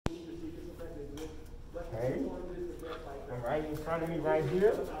Okay. Come right in front of me, right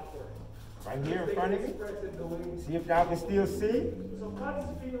here. Right here in front of me. See if y'all can still see.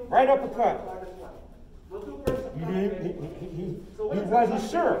 Right uppercut. He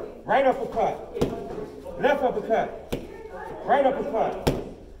wasn't sure. Right uppercut. Left uppercut. Right uppercut.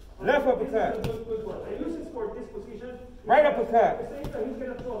 Left uppercut. Right uppercut.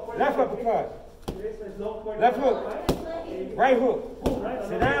 Left uppercut. Left hook. Right hook.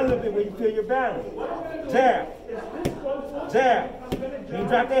 Sit down a little bit where you feel your balance. Jab. Jab. You didn't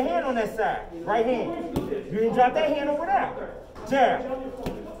drop that hand on that side. Right hand. You didn't drop that hand over there. Jab.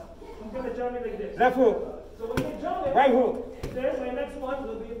 Left hook. Right hook.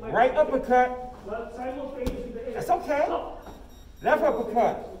 Right uppercut. That's okay. Left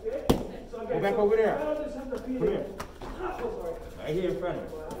uppercut. Go back over there. Come here. Right here in front of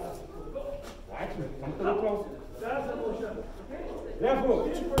you. Watch me. Come a little closer. Left hook.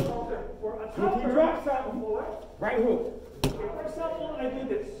 If you drop something, right hook. For example, I do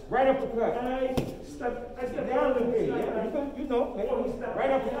this. Right uppercut. And I step down a little bit. Yeah, you know.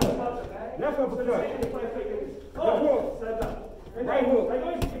 Right uppercut. Left uppercut. Left hook. Right hook.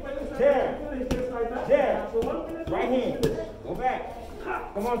 Jab. Jab. Right hand. Go back.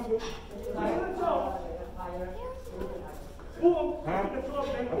 Come on, Sue. Huh?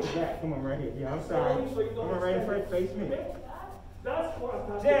 Back. Come on, right here. Yeah, I'm sorry. Come on, right in front. Face me.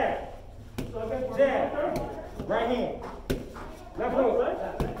 Jab. Jab. Right hand. Left hook.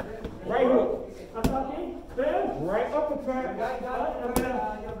 Right hook. Right uppercut.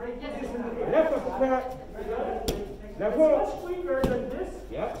 Left uppercut. Left hook.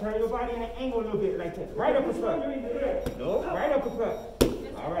 Yep, turn your body in an angle a little bit like that. Right uppercut. No, right uppercut.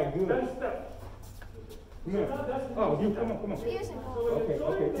 All right, good. Come here. Oh, you come on. Okay.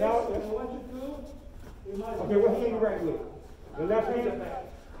 Now, okay, what hand you right with? The left hand?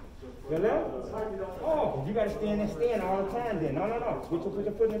 The left? Oh, you got to stand all the time then. No. Put your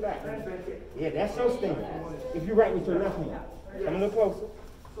foot in the back. Yeah, that's your stand. If you're right with your left hand. Come a little closer.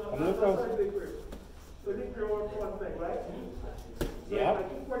 So this is one thing, right? Yeah.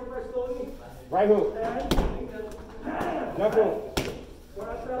 Slowly. Right hook. Left hook.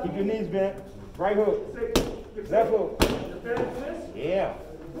 Keep your knees bent. Right hook. Left hook. Yeah.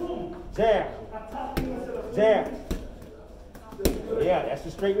 Jab. Jab. Yeah, that's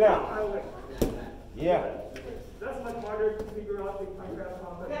the straight left. Yeah. That's much harder to figure out the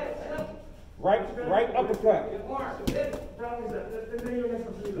contrast. Right uppercut.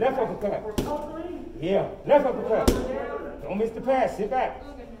 Left uppercut. Yeah, left uppercut. Don't miss the pass. Sit back.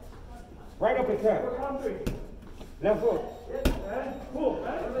 Right uppercut. Left hook.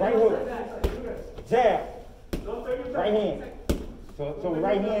 Right hook. Jab. Right hand. So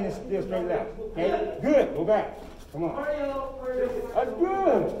right hand is still straight left. Okay? Good. Go back. Come on. That's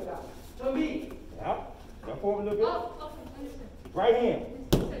good. Yeah. Go forward a little bit. Right hand.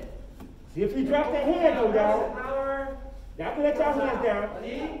 See if you drop that hand though, y'all. Y'all can let y'all hands down.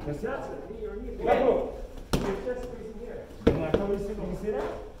 Left hook. Come on, come on, sit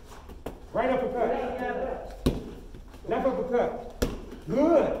down. Right uppercut. Left uppercut.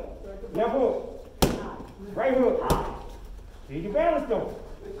 Good. Left hook. Right hook. See your balance though.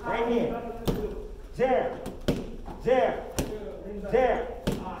 Right hand. Jab. Jab. Jab.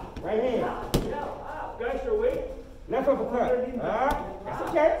 Right hand. Guys, your weight. Left uppercut. That's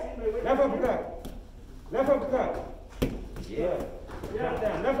okay. Left uppercut. Left uppercut. Yeah. Drop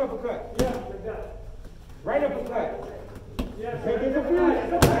down. Left uppercut. Yeah, like that. Right uppercut. Yeah. Can't get confused.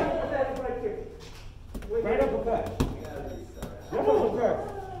 Right uppercut. Left uppercut.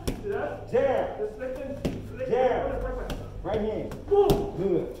 Jab. Jab. Right hand.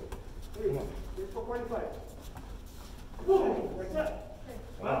 Good. Come on. It's for 45. Boom. Like that.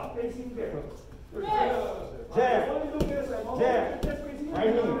 Wow. Facing there. Jab. Jab. Right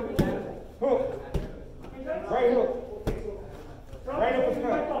hand. Hook. Right hook. Right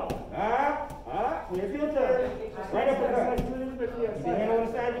uppercut. Here's your turn. Right uppercut. Keep your hand on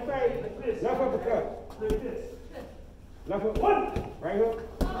the side of your face. Left uppercut. Left hook. Right hook.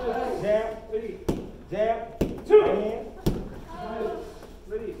 Jab. Jab. Right hand.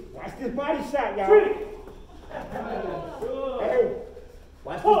 Watch this body shot, y'all. Hey,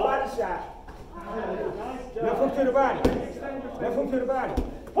 watch this body shot. Left hook to the body. Left hook to the body.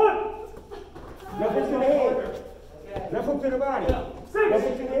 Left hook to the head. Left hook to the body. Left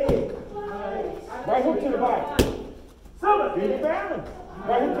hook to the head. Right hook to the body. Do your balance.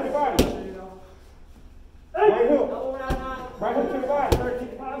 Right hook to the body. Right hook. Right hook to the body.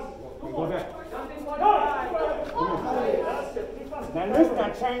 Go back. Now listen, I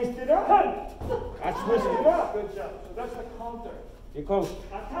changed it up. I switched it up. Good job. So that's the counter. You Close.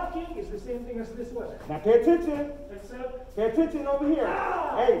 Attacking is the same thing as this way. Now pay attention. Except, Pay attention over here.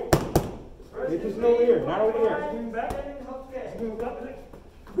 Hey. Pay attention over here, not over here. swing back, swing up,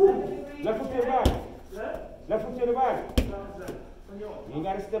 Left foot to the body. left, Left foot to the body. down, You ain't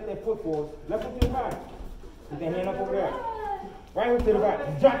got to step that foot forward. Left foot to the body. Put that hand up over there. Right hook to the body.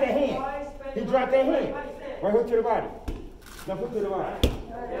 He dropped that hand. He dropped that hand. Right hook to the body. Left hook to the body.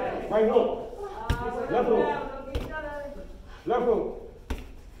 Right hook. Left hook. Left hook.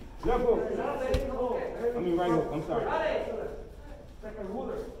 Left hook. I mean right hook. I'm sorry. Right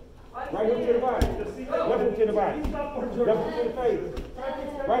hook to the body. Left hook to the body. Left hook to the face.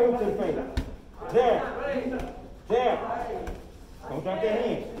 Right hook to the face. Jab. Jab. Don't drop that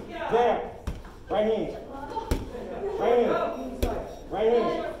hand. Jab. Right hand. Right hand. Right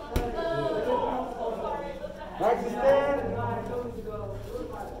hand. Right to stand.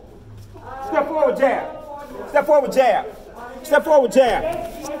 Step forward, jab. Step forward, jab. Step forward,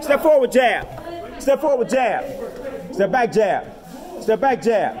 jab. Step forward, jab. Step forward, jab. Step back, jab. Step back,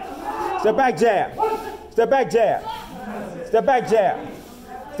 jab. Step back, jab. Step back, jab. Step back, jab.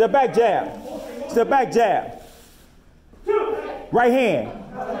 Step back, jab. Step back, jab. Right hand.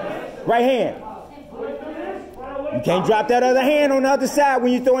 Right hand. You can't drop that other hand on the other side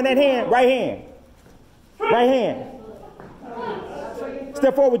when you're throwing that hand. Right hand. Right hand.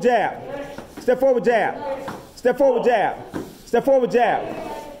 Step forward, jab. Step forward, jab. Step forward, jab. Step forward,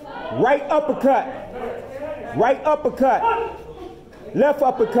 jab. Right uppercut. Right uppercut. Left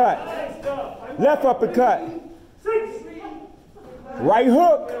uppercut. Left uppercut. Right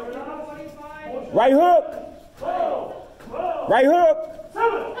hook. Right hook. Right hook.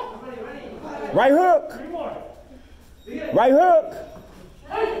 Right hook. Right hook.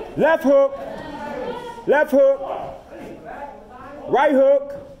 Left hook. Left hook. Right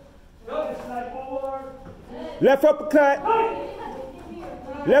hook. Left uppercut.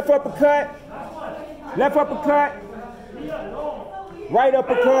 Left uppercut. Left uppercut. Right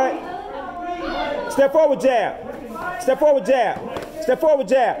uppercut. Step forward jab. Step forward jab. Step forward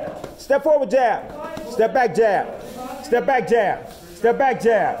jab. Step forward jab. Step back jab. Step back jab. Step back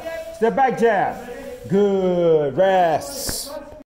jab. Step back jab. Good. Rest.